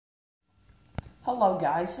Hello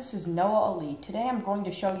guys, this is Noah Ali. Today I'm going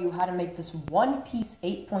to show you how to make this one-piece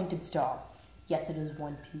 8-pointed star. Yes, it is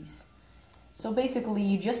one piece. So basically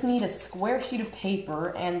you just need a square sheet of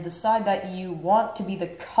paper, and the side that you want to be the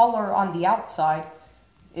color on the outside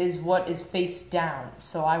is what is face down.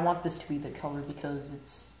 So I want this to be the color because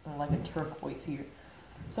it's like a turquoise here.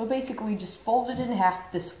 So basically just fold it in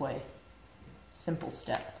half this way. Simple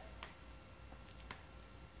step.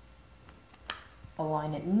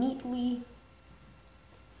 Align it neatly.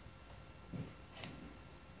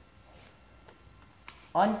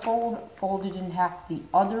 Unfold, fold it in half the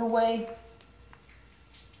other way.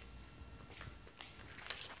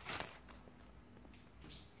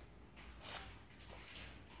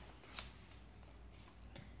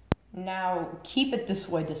 Now keep it this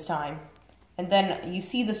way this time. And then you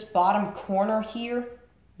see this bottom corner here?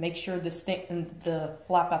 Make sure this thing, the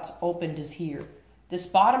flap that's opened is here. This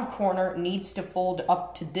bottom corner needs to fold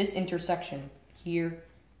up to this intersection here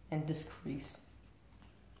and this crease.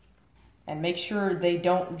 And make sure they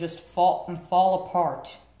don't just fall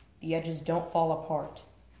apart. The edges don't fall apart.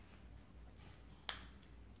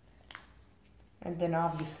 And then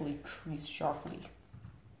obviously crease sharply.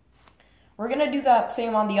 We're gonna do that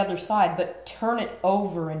same on the other side, but turn it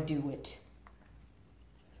over and do it.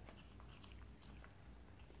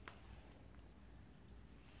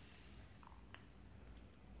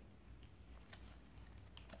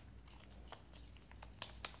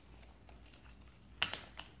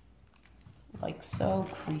 Like so,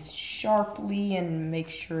 crease sharply and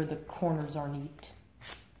make sure the corners are neat.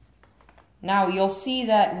 Now you'll see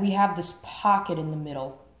that we have this pocket in the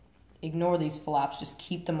middle. Ignore these flaps, just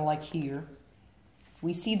keep them like here.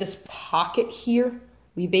 We see this pocket here.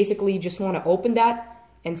 We basically just want to open that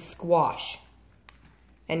and squash.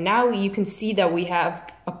 And now you can see that we have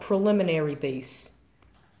a preliminary base.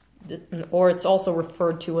 Or it's also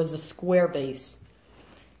referred to as a square base.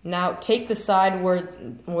 Now take the side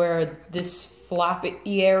where this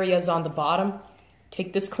flappy area is on the bottom,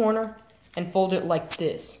 take this corner and fold it like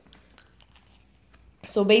this.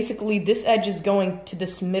 So basically this edge is going to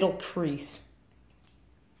this middle crease.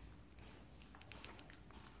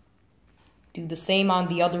 Do the same on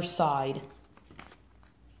the other side.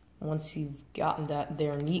 Once you've gotten that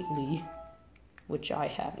there neatly, which I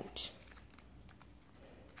haven't.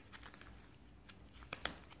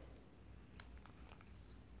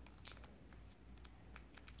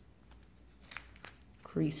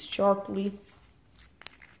 Crease sharply.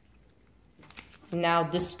 Now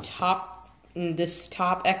this top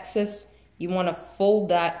excess, you want to fold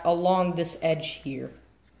that along this edge here,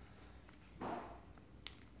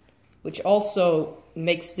 which also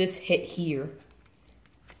makes this hit here.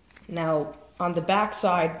 Now on the back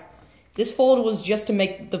side, this fold was just to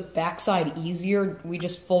make the back side easier. We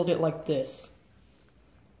just fold it like this.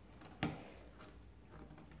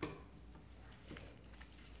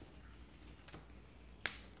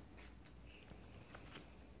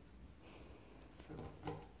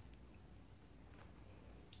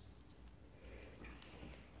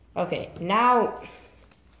 Okay, now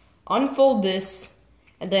unfold this,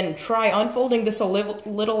 and then try unfolding this a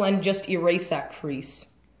little and just erase that crease.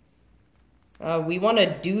 We want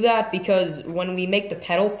to do that because when we make the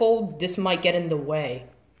petal fold, this might get in the way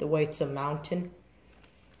it's a mountain.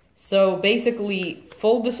 So basically,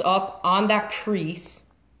 fold this up on that crease,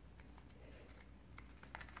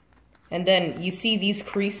 and then you see these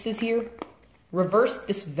creases here? Reverse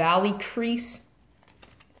this valley crease,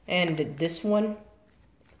 and this one.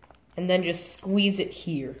 And then just squeeze it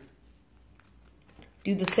here.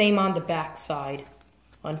 Do the same on the back side.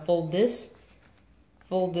 Unfold this.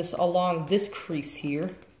 Fold this along this crease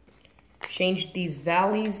here. Change these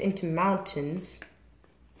valleys into mountains.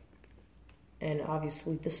 And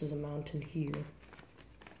obviously this is a mountain here.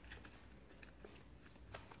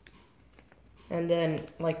 And then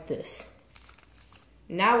like this.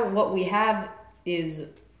 Now what we have is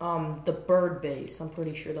the bird base. I'm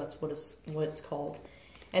pretty sure that's what it's called.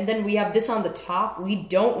 And then we have this on the top. We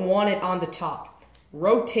don't want it on the top.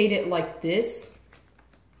 Rotate it like this,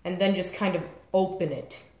 and then just kind of open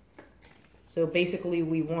it. So basically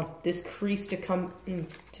we want this crease to come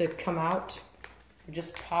out. We're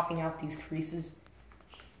just popping out these creases.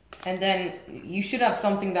 And then you should have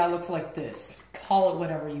something that looks like this. Call it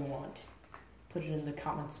whatever you want. Put it in the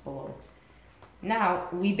comments below. Now,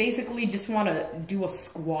 we basically just want to do a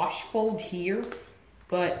squash fold here.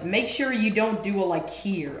 But make sure you don't do it like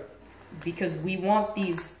here, because we want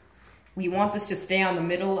this to stay on the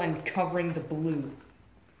middle and covering the blue.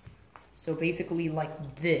 So basically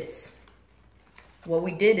like this. What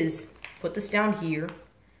we did is put this down here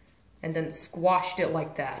and then squashed it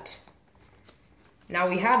like that. Now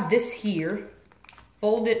we have this here,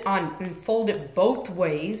 fold it both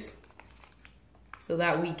ways so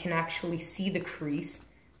that we can actually see the crease.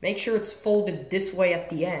 Make sure it's folded this way at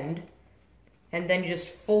the end, and then just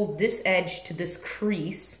fold this edge to this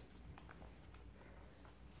crease.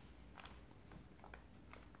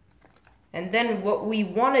 And then what we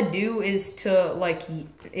want to do is to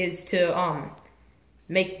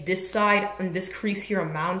make this side and this crease here a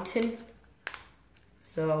mountain.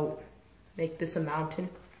 So make this a mountain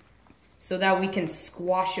so that we can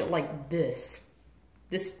squash it like this.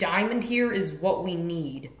 This diamond here is what we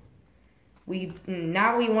need.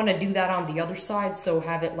 Now we want to do that on the other side, so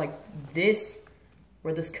have it like this,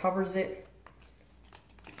 where this covers it.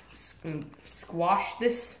 Squash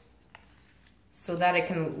this so that it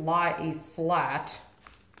can lie flat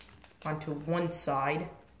onto one side.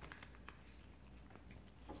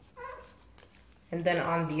 And then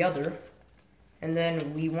on the other. And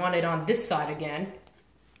then we want it on this side again.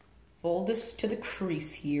 Fold this to the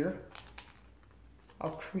crease here. I'll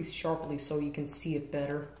crease sharply so you can see it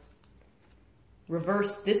better.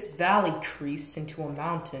 Reverse this valley crease into a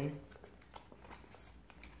mountain.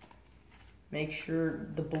 Make sure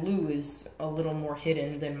the blue is a little more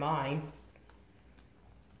hidden than mine.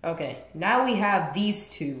 Okay, now we have these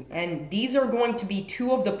two, and these are going to be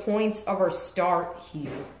two of the points of our start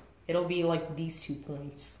here. It'll be like these 2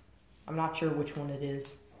 points. I'm not sure which one it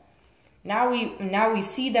is. Now we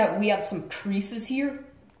see that we have some creases here.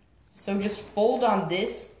 So just fold on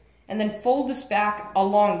this, and then fold this back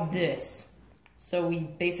along this. So we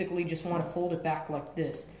basically just want to fold it back like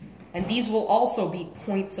this. And these will also be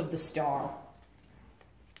points of the star.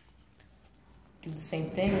 Do the same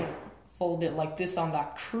thing. Fold it like this on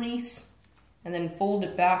that crease, and then fold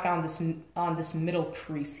it back on this middle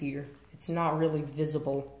crease here. It's not really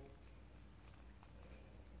visible.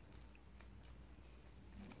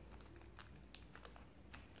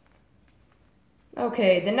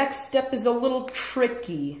 Okay, the next step is a little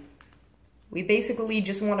tricky. We basically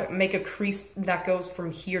just want to make a crease that goes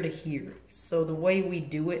from here to here. So the way we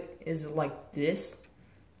do it is like this.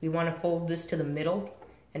 We want to fold this to the middle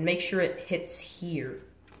and make sure it hits here.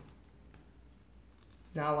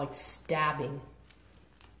 Not like stabbing.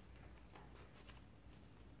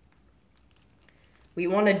 We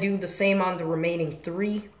want to do the same on the remaining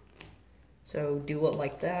 3. So do it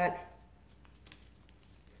like that.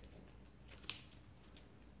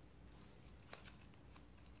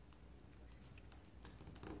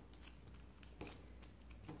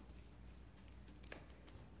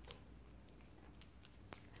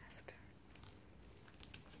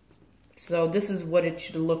 So this is what it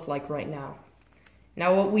should look like right now.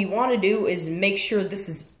 Now what we want to do is make sure this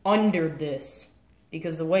is under this,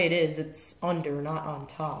 because the way it is, it's under, not on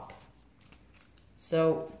top.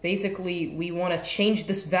 So basically we want to change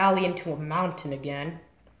this valley into a mountain again,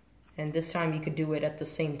 and this time you could do it at the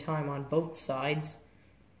same time on both sides.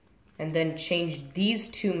 And then change these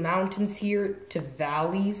 2 mountains here to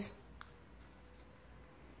valleys,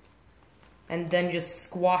 and then just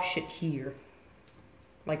squash it here,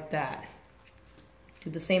 like that. Do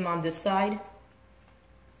the same on this side.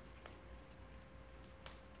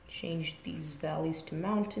 Change these valleys to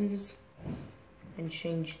mountains, and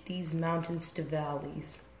change these mountains to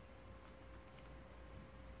valleys.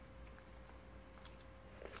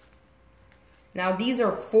 Now these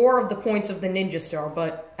are 4 of the points of the ninja star,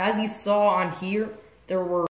 but as you saw on here, there were